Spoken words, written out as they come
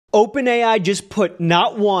OpenAI just put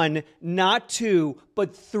not one, not two,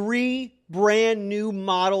 but three brand new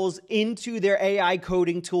models into their AI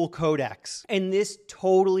coding tool, Codex. And this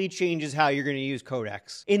totally changes how you're going to use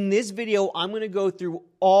Codex. In this video, I'm going to go through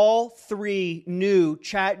all three new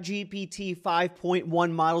ChatGPT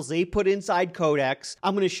 5.1 models they put inside Codex.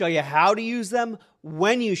 I'm going to show you how to use them,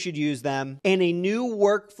 when you should use them, and a new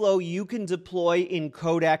workflow you can deploy in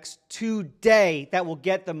Codex today that will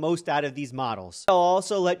get the most out of these models. I'll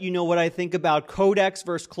also let you know what I think about Codex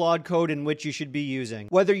versus Claude code and which you should be using.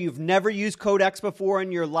 Whether you've never used Codex before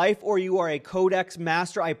in your life or you are a Codex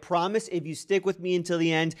master, I promise if you stick with me until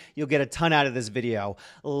the end, you'll get a ton out of this video.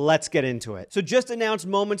 Let's get into it. So just announced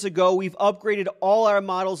moments ago, we've upgraded all our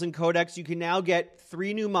models in Codex. You can now get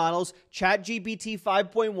three new models: ChatGPT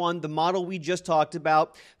 5.1, the model we just talked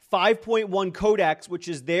about; 5.1 Codex, which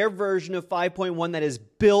is their version of 5.1 that is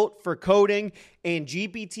built for coding; and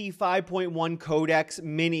GPT 5.1 Codex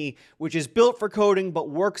Mini, which is built for coding but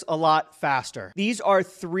works a lot faster. These are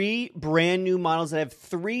three brand new models that have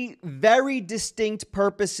three very distinct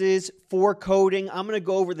purposes for coding. I'm going to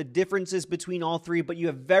go over the differences between all three, but you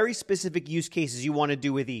have very specific use cases you want to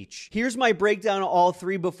do with each. Here's my breakdown of all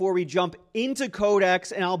three before we jump into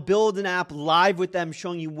Codex, and I'll build an app live with them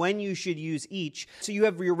showing you when you should use each. So you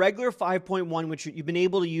have your regular 5.1, which you've been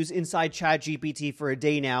able to use inside ChatGPT for a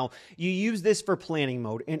day now. You use this for planning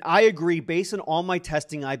mode, and I agree, based on all my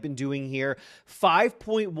testing I've been doing here,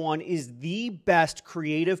 5.1 is the best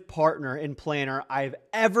creative partner and planner I've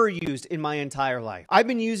ever used in my entire life. I've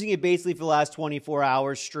been using it basically for the last 24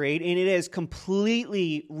 hours straight, and it has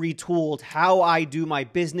completely retooled how I do my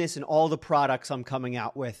business and all the products I'm coming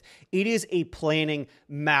out with. It is a planning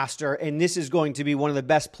master, and this is going to be one of the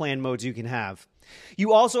best plan modes you can have.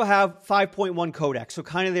 You also have 5.1 Codex, so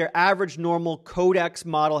kind of their average normal Codex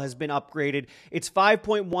model has been upgraded. It's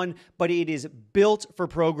 5.1, but it is built for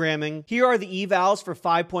programming. Here are the evals for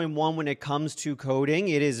 5.1 when it comes to coding.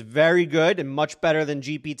 It is very good and much better than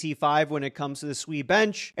GPT-5 when it comes to the SWE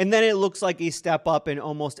bench. And then it looks like a step up in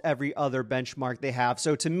almost every other benchmark they have.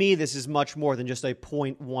 So to me, this is much more than just a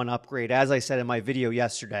 0.1 upgrade, as I said in my video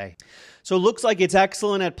yesterday. So it looks like it's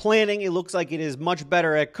excellent at planning. It looks like it is much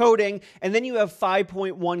better at coding. And then you have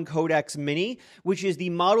 5.1 Codex Mini, which is the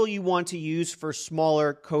model you want to use for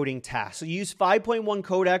smaller coding tasks. So use 5.1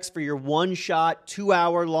 Codex for your one-shot,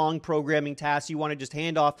 2-hour-long programming tasks you want to just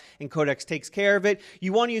hand off and Codex takes care of it.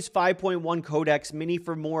 You want to use 5.1 Codex Mini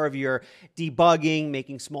for more of your debugging,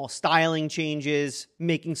 making small styling changes,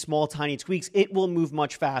 making small tiny tweaks. It will move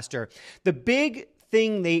much faster. The big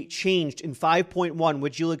thing they changed in 5.1,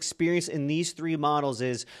 which you'll experience in these three models,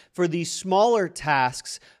 is for these smaller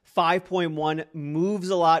tasks, 5.1 moves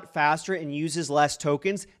a lot faster and uses less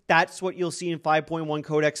tokens. That's what you'll see in 5.1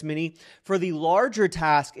 Codex Mini. For the larger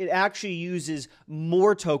task, it actually uses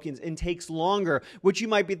more tokens and takes longer, which you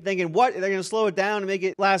might be thinking, what? They're going to slow it down and make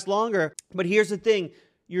it last longer. But here's the thing.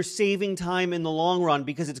 You're saving time in the long run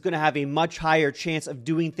because it's going to have a much higher chance of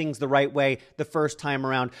doing things the right way the first time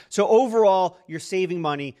around. So overall, you're saving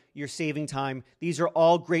money, you're saving time. These are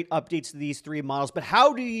all great updates to these three models, but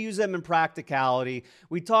how do you use them in practicality?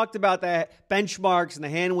 We talked about the benchmarks and the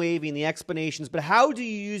hand waving, the explanations, but how do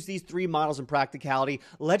you use these three models in practicality?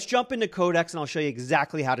 Let's jump into Codex and I'll show you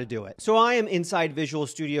exactly how to do it. So I am inside Visual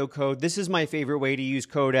Studio Code. This is my favorite way to use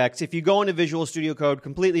Codex. If you go into Visual Studio Code,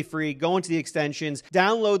 completely free, go into the extensions,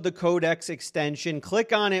 download the Codex extension,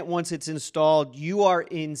 click on it once it's installed, you are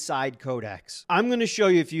inside Codex. I'm going to show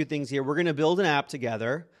you a few things here. We're going to build an app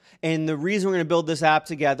together. And the reason we're going to build this app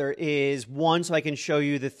together is, one, so I can show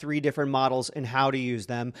you the three different models and how to use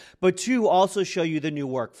them, but two, also show you the new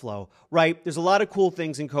workflow, right? There's a lot of cool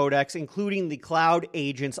things in Codex, including the cloud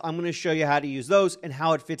agents. I'm going to show you how to use those and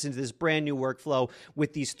how it fits into this brand new workflow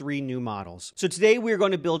with these three new models. So today we're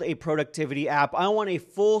going to build a productivity app. I want a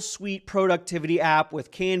full suite productivity app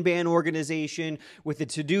with Kanban organization, with a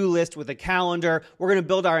to-do list, with a calendar. We're going to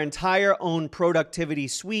build our entire own productivity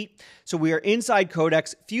suite. So we are inside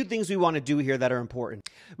Codex. Few things we want to do here that are important.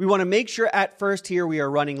 We want to make sure at first here we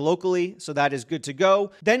are running locally, so that is good to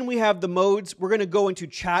go. Then we have the modes. We're going to go into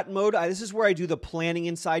chat mode. This is where I do the planning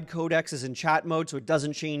inside Codex, is in chat mode, so it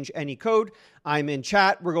doesn't change any code. I'm in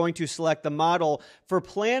chat. We're going to select the model. For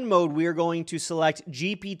plan mode, we are going to select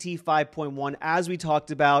GPT 5.1, as we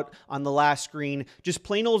talked about on the last screen. Just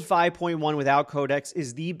plain old 5.1 without Codex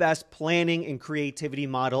is the best planning and creativity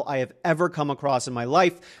model I have ever come across in my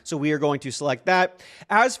life, so we are going to select that.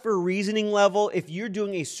 As for reasoning level, if you're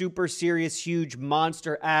doing a super serious, huge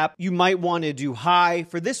monster app, you might want to do high.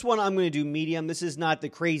 For this one, I'm going to do medium. This is not the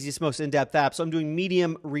craziest, most in-depth app, so I'm doing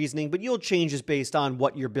medium reasoning, but you'll change this based on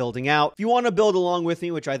what you're building out. If you want to build along with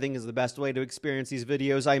me, which I think is the best way to experience these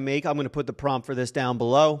videos I make, I'm going to put the prompt for this down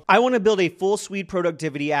below. I want to build a full suite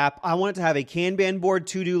productivity app. I want it to have a Kanban board,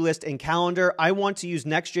 to-do list, and calendar. I want to use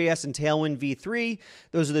NextJS and Tailwind v3.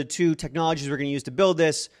 Those are the two technologies we're going to use to build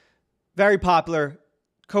this. Very popular.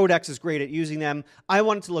 Codex is great at using them. I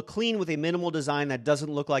want it to look clean with a minimal design that doesn't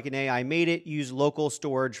look like an AI made it. Use local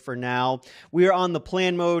storage for now. We are on the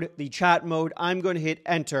plan mode, the chat mode. I'm going to hit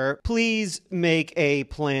enter. Please make a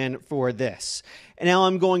plan for this. And now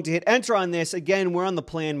I'm going to hit enter on this. Again, we're on the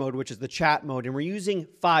plan mode, which is the chat mode, and we're using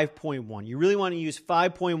 5.1. You really want to use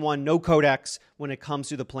 5.1, no Codex, when it comes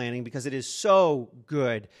to the planning because it is so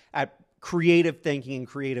good at creative thinking and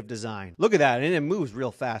creative design. Look at that, and it moves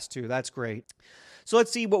real fast too. That's great. So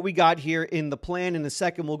let's see what we got here in the plan. In a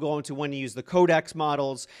second, we'll go into when to use the Codex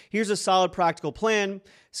models. Here's a solid practical plan.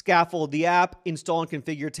 Scaffold the app, install and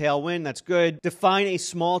configure Tailwind. That's good. Define a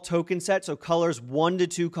small token set. So colors, 1 to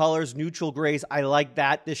 2 colors, neutral grays. I like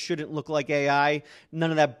that. This shouldn't look like AI. None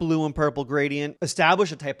of that blue and purple gradient.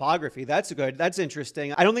 Establish a typography. That's good. That's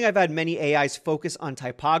interesting. I don't think I've had many AIs focus on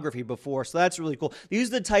typography before. So that's really cool. These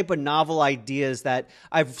are the type of novel ideas that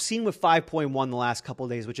I've seen with 5.1 the last couple of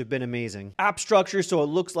days, which have been amazing. App structure. So it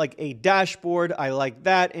looks like a dashboard. I like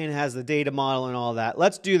that. And it has the data model and all that.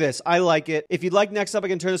 Let's do this. I like it. If you'd like, next up, I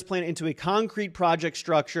can turn this plan into a concrete project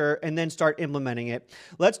structure and then start implementing it.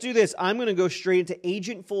 Let's do this. I'm going to go straight into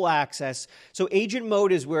agent full access. So agent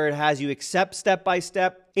mode is where it has you accept step by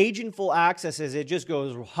step. Agent full access is it just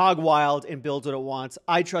goes hog wild and builds it at once.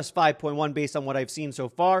 I trust 5.1 based on what I've seen so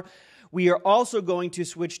far. We are also going to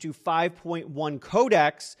switch to 5.1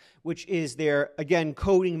 Codex, which is their, again,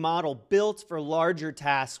 coding model built for larger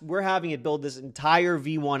tasks. We're having it build this entire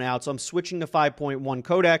V1 out. So I'm switching to 5.1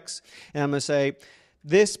 Codex, and I'm going to say,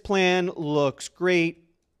 this plan looks great.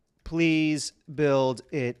 Please build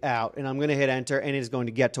it out. And I'm going to hit enter, and it is going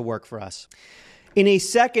to get to work for us. In a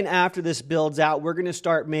second after this builds out, we're going to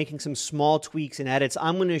start making some small tweaks and edits.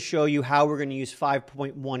 I'm going to show you how we're going to use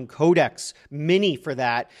 5.1 Codex Mini for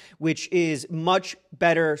that, which is much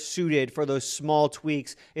better suited for those small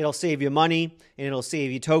tweaks. It'll save you money and it'll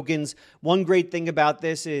save you tokens. One great thing about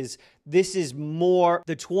this is more,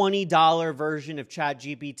 the $20 version of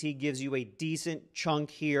ChatGPT gives you a decent chunk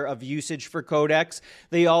here of usage for Codex.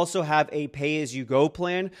 They also have a pay-as-you-go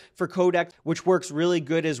plan for Codex, which works really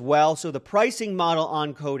good as well. So the pricing model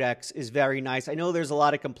on Codex is very nice. I know there's a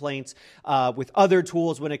lot of complaints with other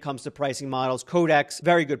tools when it comes to pricing models. Codex,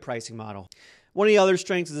 very good pricing model. One of the other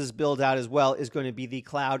strengths of this build out as well is going to be the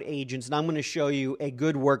cloud agents. And I'm going to show you a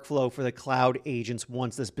good workflow for the cloud agents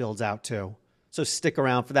once this builds out too. So stick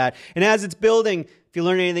around for that. And as it's building, if you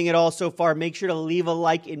learned anything at all so far, make sure to leave a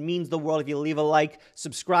like. It means the world if you leave a like.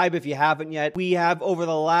 Subscribe if you haven't yet. We have, over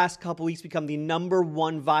the last couple weeks, become the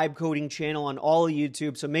 #1 vibe coding channel on all of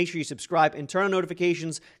YouTube. So make sure you subscribe and turn on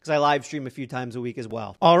notifications because I live stream a few times a week as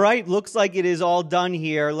well. All right, looks like it is all done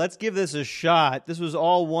here. Let's give this a shot. This was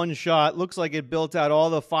all one shot. Looks like it built out all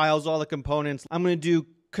the files, all the components. I'm going to do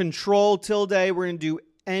Control tilde. We're going to do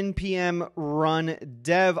npm run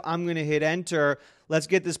dev. I'm going to hit enter. Let's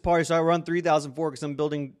get this party. So I run 3004 because I'm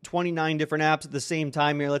building 29 different apps at the same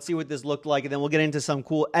time here. Let's see what this looked like, and then we'll get into some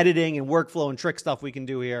cool editing and workflow and trick stuff we can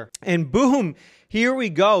do here. And boom, here we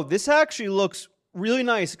go. This actually looks really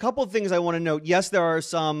nice. A couple of things I want to note. Yes, there are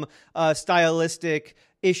some stylistic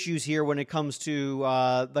issues here when it comes to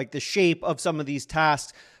like the shape of some of these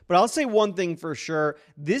tasks. But I'll say one thing for sure.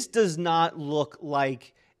 This does not look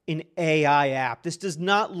like an AI app. This does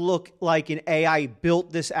not look like an AI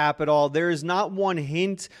built this app at all. There is not one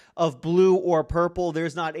hint of blue or purple.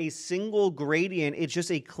 There's not a single gradient. It's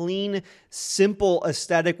just a clean, simple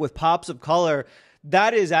aesthetic with pops of color.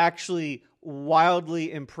 That is actually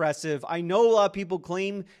wildly impressive. I know a lot of people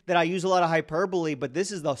claim that I use a lot of hyperbole, but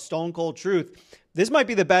this is the stone cold truth. This might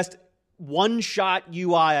be the best one-shot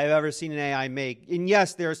UI I've ever seen an AI make. And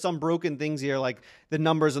yes, there are some broken things here, like the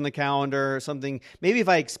numbers on the calendar or something. Maybe if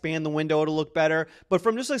I expand the window, it'll look better. But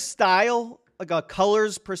from just a style, like a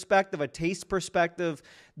colors perspective, a taste perspective,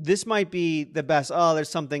 this might be the best. Oh, there's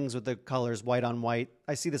some things with the colors, white on white.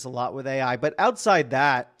 I see this a lot with AI. But outside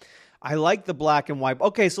that, I like the black and white.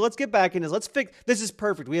 Okay, so let's get back into this. Let's fix. This is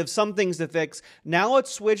perfect. We have some things to fix. Now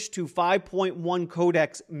let's switch to 5.1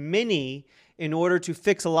 Codex Mini in order to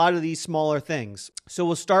fix a lot of these smaller things. So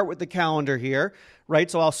we'll start with the calendar here,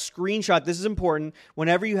 right? So I'll screenshot. This is important.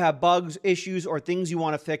 Whenever you have bugs, issues, or things you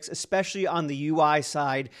want to fix, especially on the UI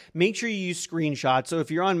side, make sure you use screenshots. So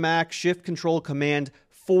if you're on Mac, Shift, Control, Command,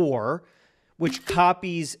 4, which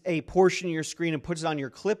copies a portion of your screen and puts it on your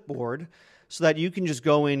clipboard so that you can just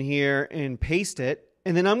go in here and paste it.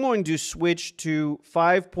 And then I'm going to switch to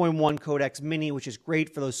 5.1 Codex Mini, which is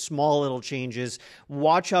great for those small little changes.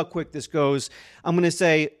 Watch how quick this goes. I'm going to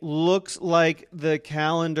say, looks like the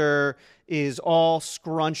calendar is all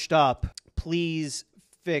scrunched up. Please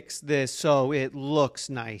fix this so it looks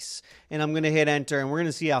nice. And I'm going to hit enter, and we're going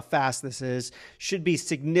to see how fast this is. Should be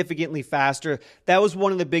significantly faster. That was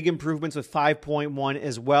one of the big improvements with 5.1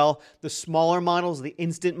 as well. The smaller models, the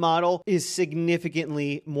instant model, is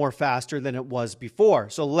significantly more faster than it was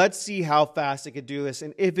before. So let's see how fast it could do this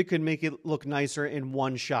and if it could make it look nicer in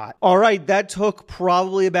one shot. All right, that took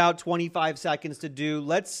probably about 25 seconds to do.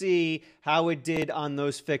 Let's see how it did on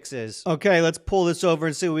those fixes. Okay, let's pull this over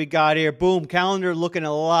and see what we got here. Boom, calendar looking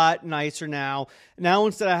a lot nicer now. Now,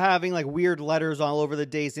 instead of having like weird letters all over the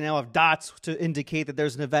days, they now have dots to indicate that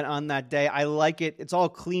there's an event on that day. I like it. It's all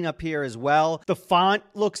clean up here as well. The font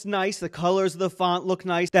looks nice. The colors of the font look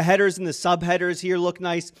nice. The headers and the subheaders here look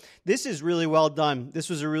nice. This is really well done. This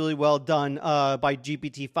was a really well done by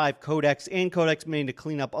GPT-5 Codex and Codex Mini to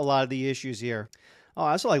clean up a lot of the issues here. Oh,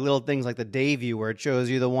 I also like little things like the day view where it shows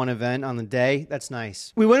you the one event on the day. That's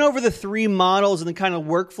nice. We went over the 3 models and the kind of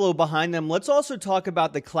workflow behind them. Let's also talk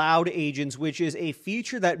about the cloud agents, which is a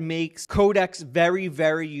feature that makes Codex very,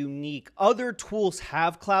 very unique. Other tools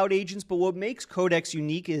have cloud agents, but what makes Codex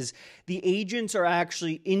unique is the agents are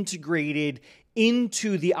actually integrated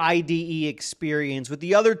into the IDE experience. With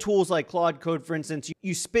the other tools like Claude Code, for instance,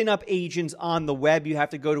 you spin up agents on the web. You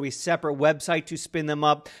have to go to a separate website to spin them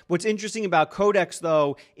up. What's interesting about Codex,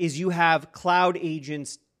 though, is you have cloud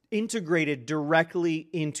agents integrated directly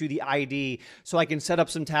into the IDE. So I can set up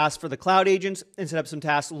some tasks for the cloud agents and set up some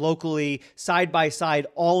tasks locally, side by side,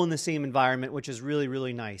 all in the same environment, which is really,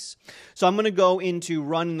 really nice. So I'm going to go into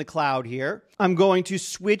run in the cloud here. I'm going to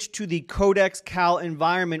switch to the Codex Cal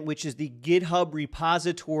environment, which is the GitHub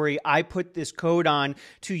repository I put this code on.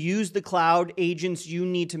 To use the cloud agents, you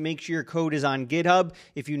need to make sure your code is on GitHub.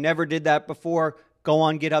 If you never did that before, go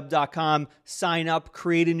on github.com, sign up,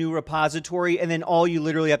 create a new repository, and then all you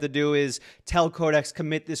literally have to do is tell Codex,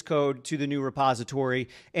 commit this code to the new repository,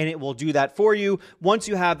 and it will do that for you. Once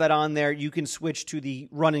you have that on there, you can switch to the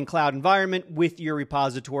run in cloud environment with your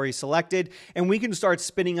repository selected, and we can start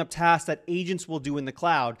spinning up tasks that agents will do in the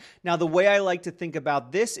cloud. Now, the way I like to think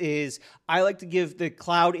about this is I like to give the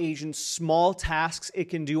cloud agents small tasks it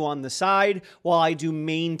can do on the side while I do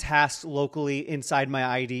main tasks locally inside my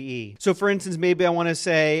IDE. So for instance, maybe I want to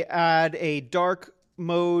say add a dark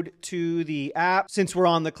mode to the app. Since we're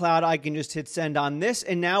on the cloud, I can just hit send on this.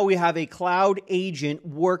 And now we have a cloud agent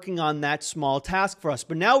working on that small task for us.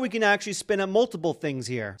 But now we can actually spin up multiple things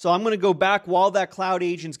here. So I'm going to go back while that cloud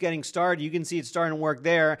agent's getting started. You can see it's starting to work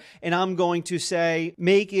there. And I'm going to say,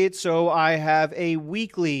 make it so I have a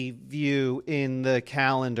weekly view in the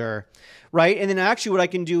calendar. Right? And then actually what I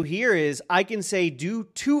can do here is I can say do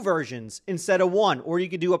 2 versions instead of 1, or you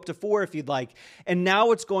could do up to 4 if you'd like. And now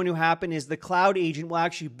what's going to happen is the cloud agent will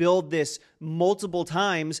actually build this multiple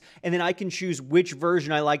times, and then I can choose which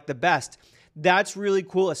version I like the best. That's really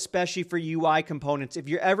cool, especially for UI components. If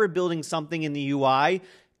you're ever building something in the UI,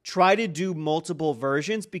 try to do multiple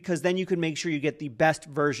versions, because then you can make sure you get the best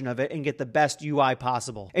version of it and get the best UI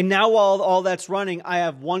possible. And now while all that's running, I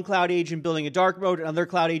have one cloud agent building a dark mode, another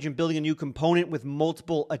cloud agent building a new component with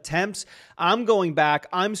multiple attempts. I'm going back,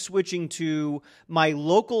 I'm switching to my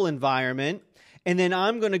local environment, and then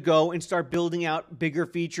I'm going to go and start building out bigger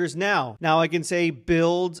features now. Now I can say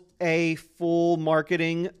build a full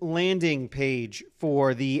marketing landing page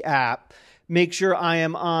for the app. Make sure I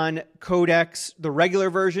am on Codex, the regular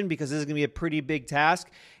version, because this is going to be a pretty big task,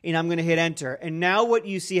 and I'm going to hit enter. And now what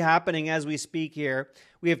you see happening as we speak here,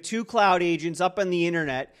 we have 2 cloud agents up on the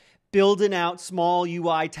internet building out small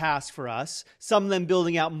UI tasks for us, some of them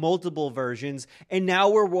building out multiple versions, and now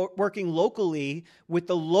we're working locally with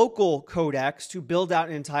the local Codex to build out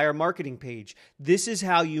an entire marketing page. This is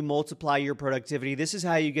how you multiply your productivity. This is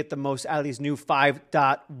how you get the most out of these new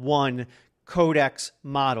 5.1 Codex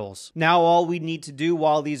models. Now all we need to do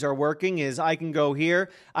while these are working is I can go here,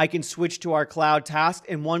 I can switch to our cloud task,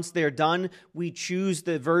 and once they're done, we choose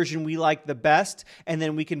the version we like the best, and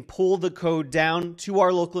then we can pull the code down to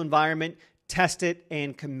our local environment, test it,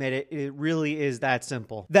 and commit it. It really is that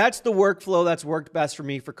simple. That's the workflow that's worked best for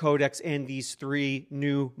me for Codex and these 3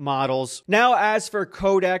 new models. Now, as for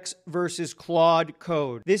Codex versus Claude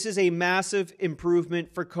Code, this is a massive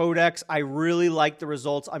improvement for Codex. I really like the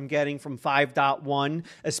results I'm getting from 5.1,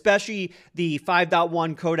 especially the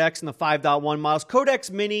 5.1 Codex and the 5.1 models.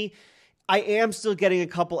 Codex Mini, I am still getting a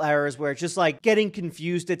couple errors where it's just like getting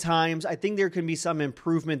confused at times. I think there can be some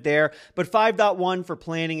improvement there, but 5.1 for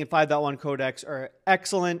planning and 5.1 Codex are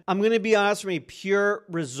excellent. I'm going to be honest, from a pure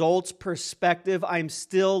results perspective, I'm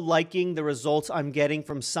still liking the results I'm getting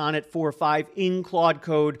from Sonnet 4.5 in Claude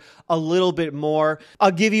Code a little bit more.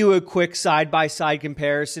 I'll give you a quick side-by-side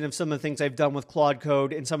comparison of some of the things I've done with Claude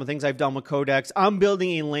Code and some of the things I've done with Codex. I'm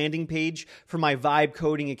building a landing page for my Vibe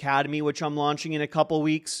Coding Academy, which I'm launching in a couple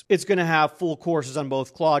weeks. It's going to have full courses on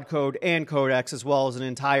both Claude Code and Codex, as well as an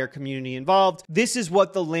entire community involved. This is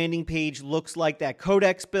what the landing page looks like that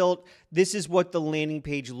Codex built. This is what the landing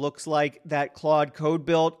page looks like that Claude Code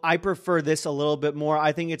built. I prefer this a little bit more.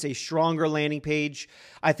 I think it's a stronger landing page.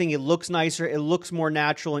 I think it looks nicer. It looks more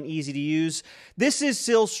natural and easy to use. This is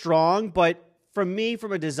still strong, but from me,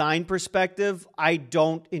 from a design perspective, I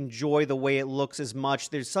don't enjoy the way it looks as much.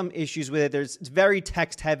 There's some issues with it. It's very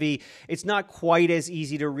text heavy. It's not quite as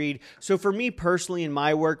easy to read. So for me personally, in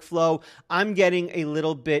my workflow, I'm getting a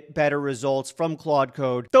little bit better results from Claude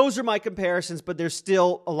Code. Those are my comparisons, but there's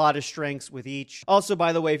still a lot of strengths with each. Also,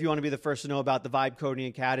 by the way, if you want to be the first to know about the Vibe Coding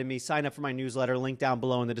Academy, sign up for my newsletter, link down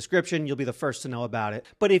below in the description. You'll be the first to know about it.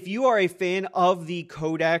 But if you are a fan of the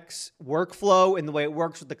Codex workflow and the way it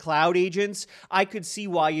works with the cloud agents, I could see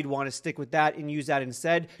why you'd want to stick with that and use that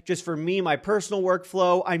instead. Just for me, my personal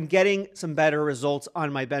workflow, I'm getting some better results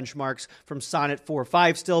on my benchmarks from Sonnet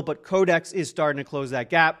 4.5 still, but Codex is starting to close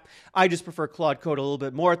that gap. I just prefer Claude Code a little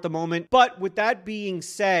bit more at the moment. But with that being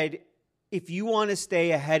said, if you want to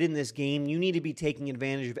stay ahead in this game, you need to be taking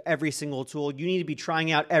advantage of every single tool. You need to be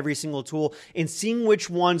trying out every single tool and seeing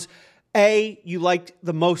which ones A, you like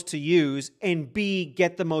the most to use, and B,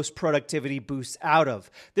 get the most productivity boosts out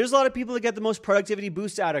of. There's a lot of people that get the most productivity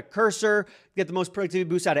boosts out of Cursor, get the most productivity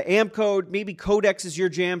boosts out of AMP Code. Maybe Codex is your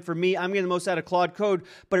jam. For me, I'm getting the most out of Claude Code,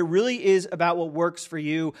 but it really is about what works for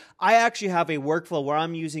you. I actually have a workflow where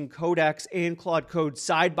I'm using Codex and Claude Code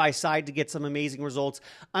side by side to get some amazing results.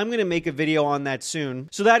 I'm going to make a video on that soon.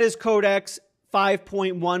 So that is Codex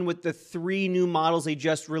 5.1 with the 3 new models they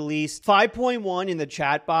just released. 5.1 in the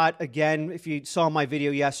chatbot, again, if you saw my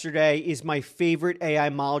video yesterday, is my favorite AI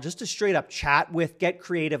model just to straight up chat with, get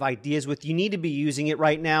creative ideas with. You need to be using it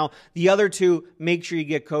right now. The other 2, make sure you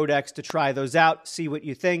get Codex to try those out, see what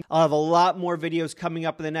you think. I'll have a lot more videos coming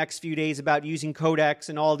up in the next few days about using Codex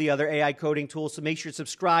and all the other AI coding tools, so make sure to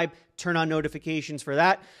subscribe, turn on notifications for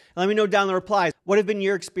that. And let me know down in the replies, what have been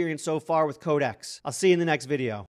your experience so far with Codex? I'll see you in the next video.